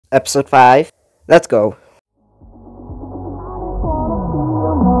Episode 5. Let's go.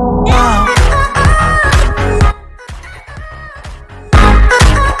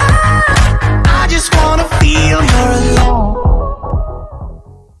 I just wanna feel you're alone.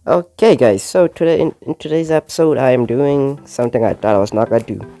 Okay guys, so today in today's episode I am doing something I thought I was not gonna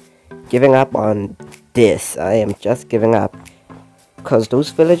do. Giving up on this. I am just giving up. Because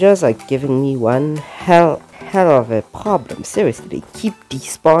those villagers are giving me one hell of a problem. Seriously, they keep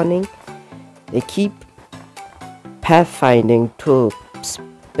despawning. They keep pathfinding to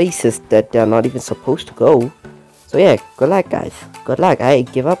spaces that they're not even supposed to go. So yeah, good luck guys. Good luck. I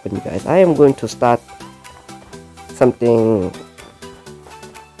give up on you guys. I am going to start something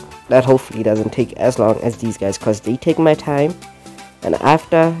that hopefully doesn't take as long as these guys, because they take my time, and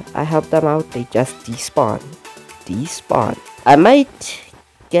after I help them out they just despawn. I might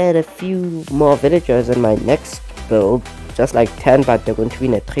get a few more villagers in my next build, just like 10, but they're going to be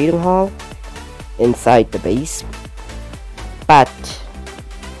in a trading hall inside the base. But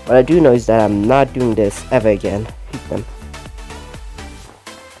what I do know is that I'm not doing this ever again. Hate them.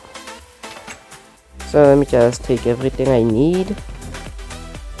 So let me just take everything I need.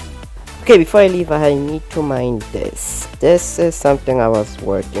 Okay, before I leave I need to mine this. This is something I was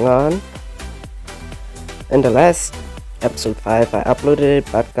working on. In the last episode 5 I uploaded it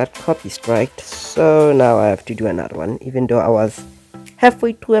but got copy striked, so now I have to do another one, even though I was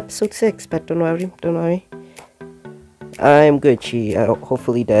halfway through episode 6. But don't worry, I'm Gucci.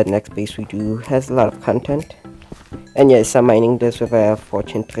 Hopefully the next base we do has a lot of content. And yes, I'm mining this with a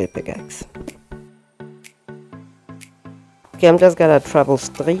fortune 3 pickaxe. Okay, I'm just gonna travel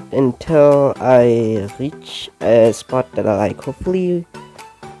straight until I reach a spot that I like. Hopefully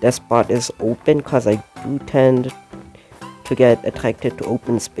the spot is open, because I do tend to get attracted to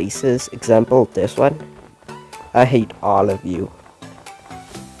open spaces. Example, this one. I hate all of you.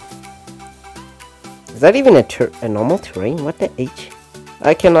 Is that even a normal terrain? What the H?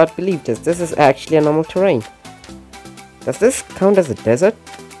 I cannot believe this. This is actually a normal terrain. Does this count as a desert?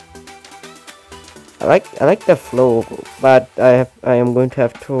 I like the flow, but I am going to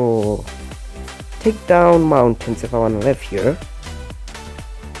have to take down mountains if I want to live here.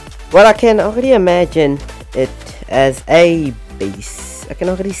 Well, I can already imagine it as a base. I can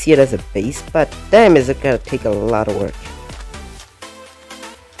already see it as a base, but damn, is it gonna take a lot of work.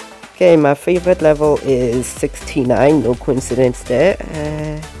 Okay, my favorite level is 69, no coincidence there.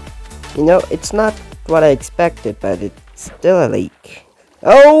 You know, it's not what I expected, but it's still a lake.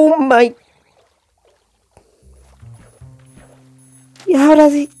 Oh my... Yeah, how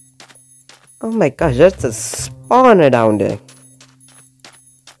does he... Oh my gosh, that's a spawner down there.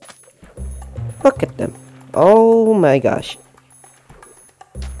 Look at them. Oh my gosh.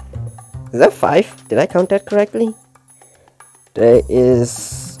 Is that 5? Did I count that correctly? There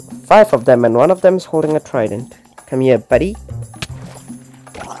is 5 of them, and one of them is holding a trident. Come here, buddy.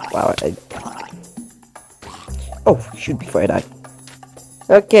 Wow, oh, shoot before I die.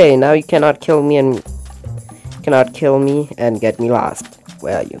 Okay, now you cannot kill me and get me lost.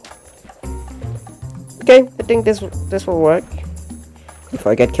 Where are you? Okay, I think this will work.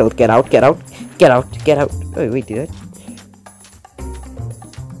 Before I get killed, get out. Oh wait, did I?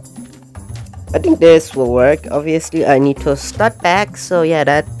 I think this will work. Obviously I need to start back, so yeah,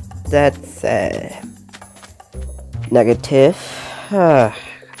 that's negative.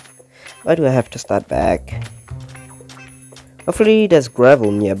 Why do I have to start back? Hopefully there's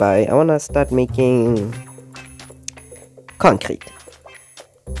gravel nearby. I wanna start making concrete.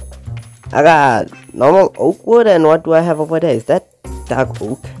 I got normal oak wood, and what do I have over there? Is that dark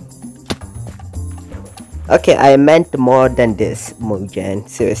oak? Okay, I meant more than this, Mojan.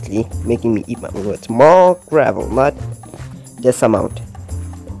 Seriously, making me eat my words. More gravel, not this amount.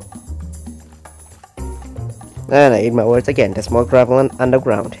 And I ate my words again. There's more gravel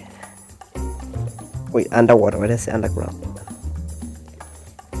underground. Wait, underwater. What is underground?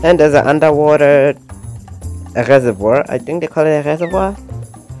 And there's an underwater reservoir. I think they call it a reservoir.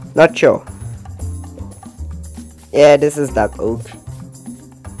 Not sure. Yeah, this is dark oak.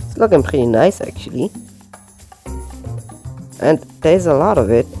 It's looking pretty nice actually. And there's a lot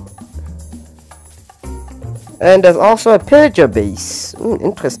of it. And there's also a pillager base.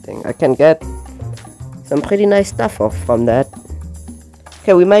 Interesting. I can get some pretty nice stuff off from that.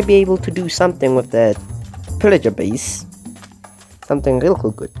 Okay, we might be able to do something with that pillager base. Something real cool.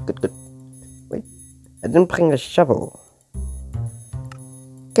 Good. Wait, I didn't bring a shovel.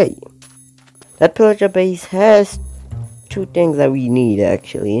 Okay, that pillager base has 2 things that we need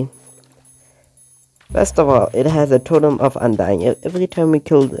actually. First of all, it has a totem of undying. Every time we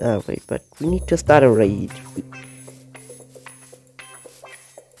kill... wait, but we need to start a raid.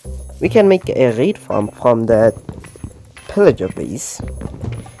 We can make a raid farm from that pillager base.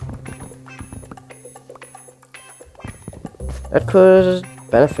 That could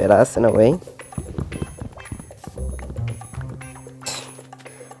benefit us in a way.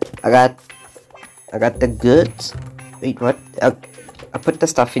 I got the goods. Wait, what? I put the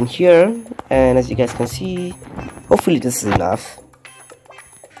stuff in here, and as you guys can see, hopefully this is enough.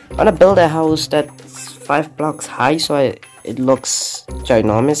 I wanna build a house that's 5 blocks high, so it looks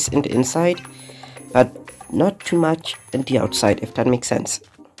ginormous in the inside, but not too much in the outside, if that makes sense.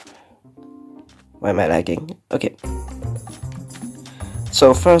 Why am I lagging? Okay.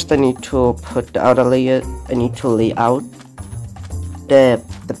 So first I need to put the outer layer. I need to lay out the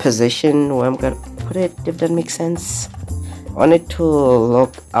position where I'm gonna put it, if that makes sense. I want it to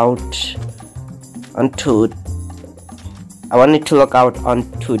look out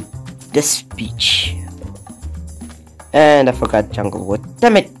onto this beach. And I forgot jungle wood.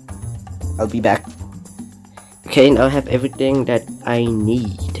 Damn it! I'll be back. Okay, now I have everything that I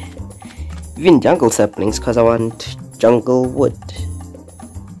need. Even jungle saplings, because I want jungle wood.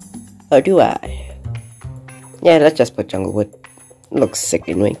 Or do I? Yeah, let's just put jungle wood. It looks sick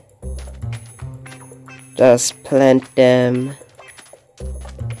anyway. Just plant them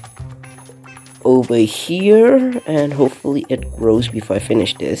over here, and hopefully it grows before I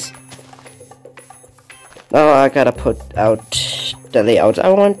finish this. Now I gotta put out the layouts. I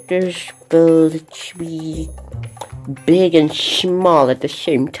want this build to be big and small at the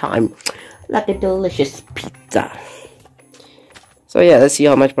same time, like a delicious pizza. So yeah, let's see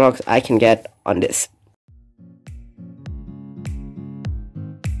how much blocks I can get on this.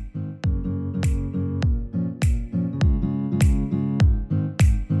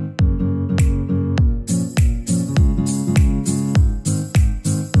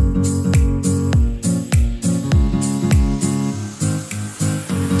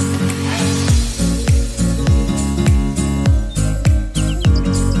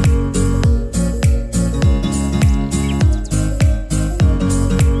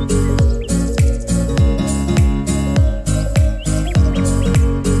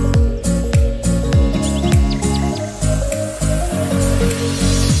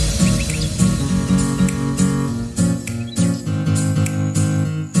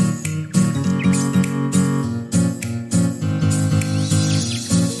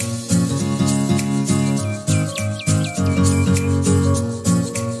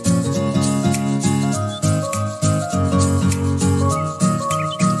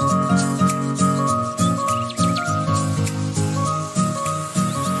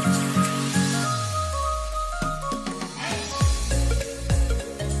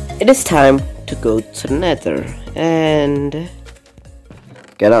 It is time to go to the nether and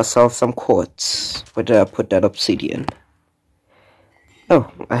get ourselves some quartz. Where did I put that obsidian?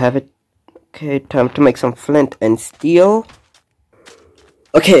 Oh, I have it. Okay, time to make some flint and steel.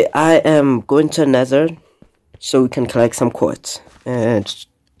 Okay, I am going to the nether so we can collect some quartz. And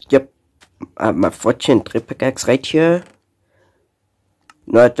yep, I have my fortune pickaxe right here.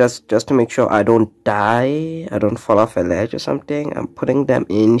 Not just to make sure I don't die, I don't fall off a ledge or something. I'm putting them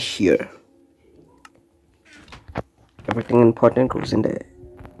in here. Everything important goes in there.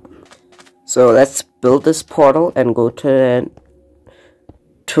 So let's build this portal and go to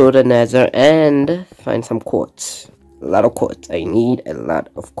the nether and find some quartz. A lot of quartz. I need a lot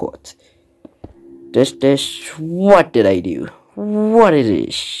of quartz. What did I do? What is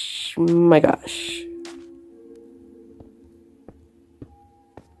this? My gosh.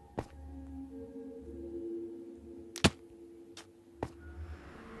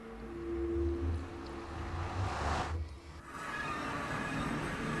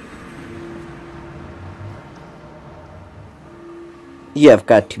 You have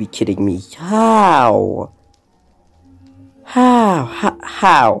got to be kidding me. How?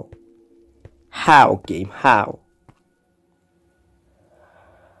 How, game? How?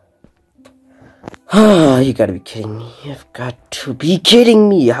 You gotta be kidding me. You've got to be kidding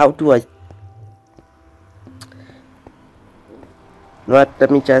me. How do I... You know what?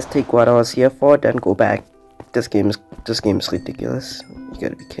 Let me just take what I was here for, then go back. This game is ridiculous. You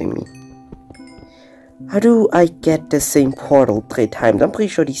gotta be kidding me. How do I get the same portal 3 times? I'm pretty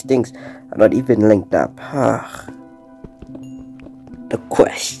sure these things are not even linked up. The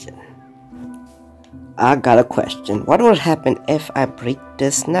question. I got a question. What will happen if I break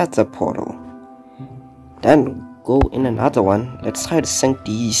this nether portal? Then go in another one. Let's try to sync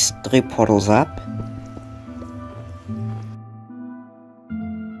these 3 portals up.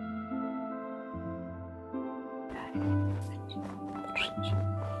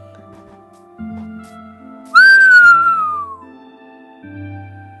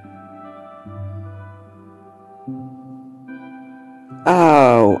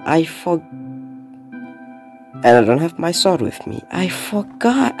 Oh, and I don't have my sword with me. I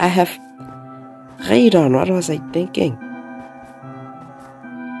forgot. I have radon. What was I thinking?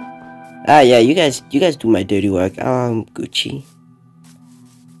 Ah, yeah, you guys do my dirty work. Gucci.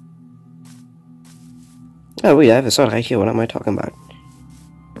 Oh wait, I have a sword right here. What am I talking about?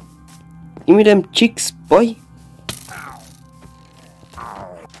 Give me them cheeks, boy.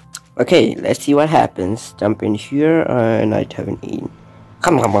 Okay, let's see what happens. Jump in here, and I haven't eaten.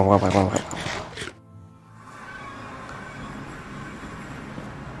 Come.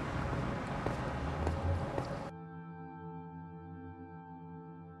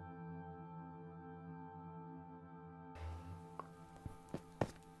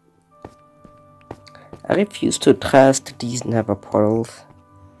 I refuse to trust these nether portals.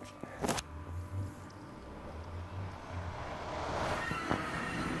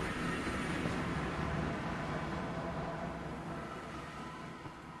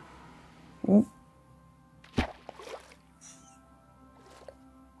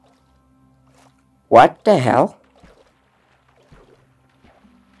 What the hell?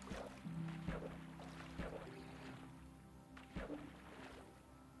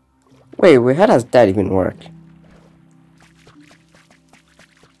 Wait, how does that even work?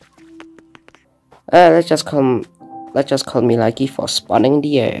 Let's just call me lucky for spawning in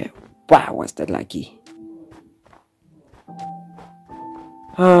the air. Wow, was that lucky?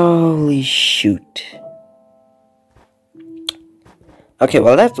 Holy shoot. Okay,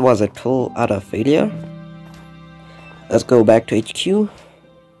 well that was a total utter failure. Let's go back to HQ.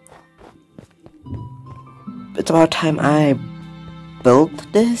 It's about time I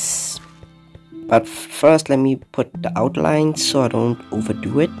built this. But first let me put the outline so I don't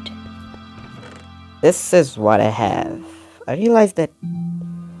overdo it. This is what I have. I realize that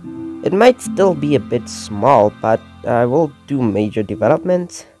it might still be a bit small, but I will do major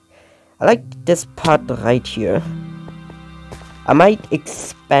developments. I like this part right here. I might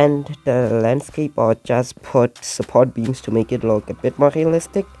expand the landscape or just put support beams to make it look a bit more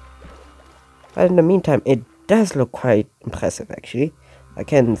realistic. But in the meantime, it does look quite impressive actually. I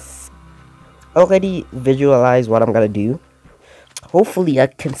can already visualize what I'm gonna do. Hopefully I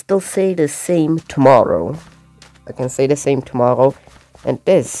can still say the same tomorrow. And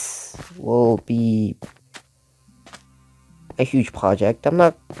this will be a huge project. I'm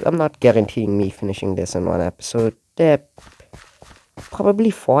not guaranteeing me finishing this in one episode. There probably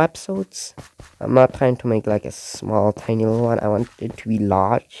 4 episodes. I'm not trying to make like a small tiny little one. I want it to be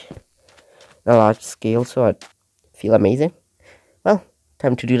large. A large scale so I'd feel amazing. Well,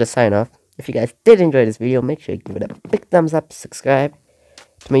 time to do the sign off. If you guys did enjoy this video, make sure you give it a big thumbs up, subscribe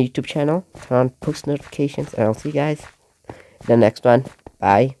to my YouTube channel, turn on post notifications, and I'll see you guys in the next one.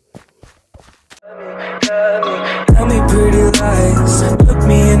 Bye. Tell me pretty lies, look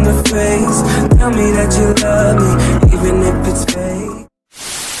me in the face. Tell me that you love me, even if it's